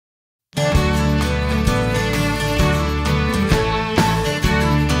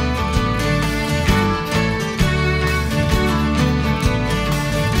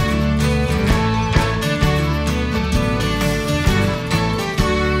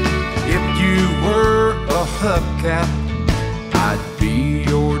hubcap, I'd be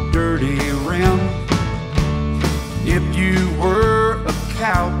your dirty rim. If you were a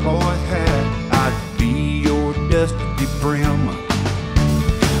cowboy hat, I'd be your dusty brim.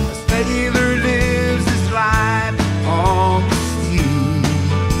 A sailor lives his life on the sea,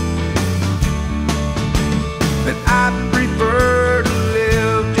 but I prefer to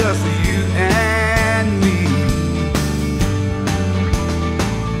live just you and me.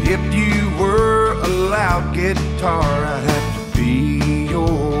 If you were a loud guitar, I'd have to be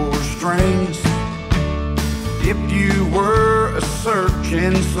your strings. If you were a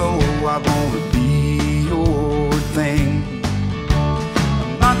searching soul, I wanna be your thing. A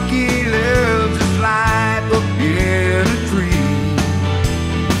monkey lives his life up in a tree,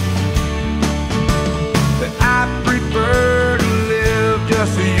 but I prefer to live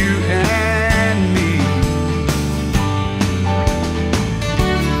just for you and me.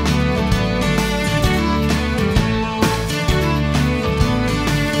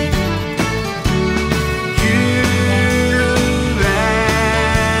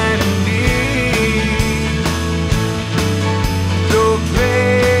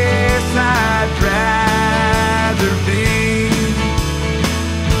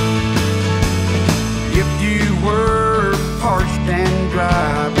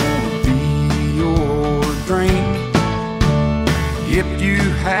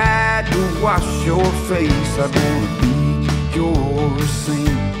 Had to wash your face, I'd wanna be your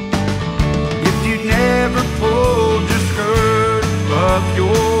saint. If you never pulled your skirt above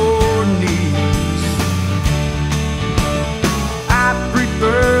your knees, I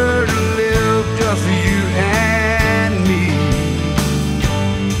prefer to live just for you and me.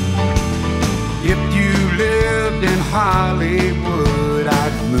 If you lived in Hollywood,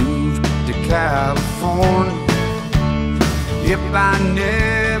 I'd move to California. If I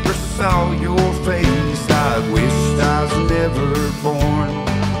never saw your face, I wished I was never born.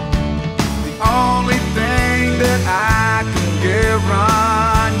 The only thing that I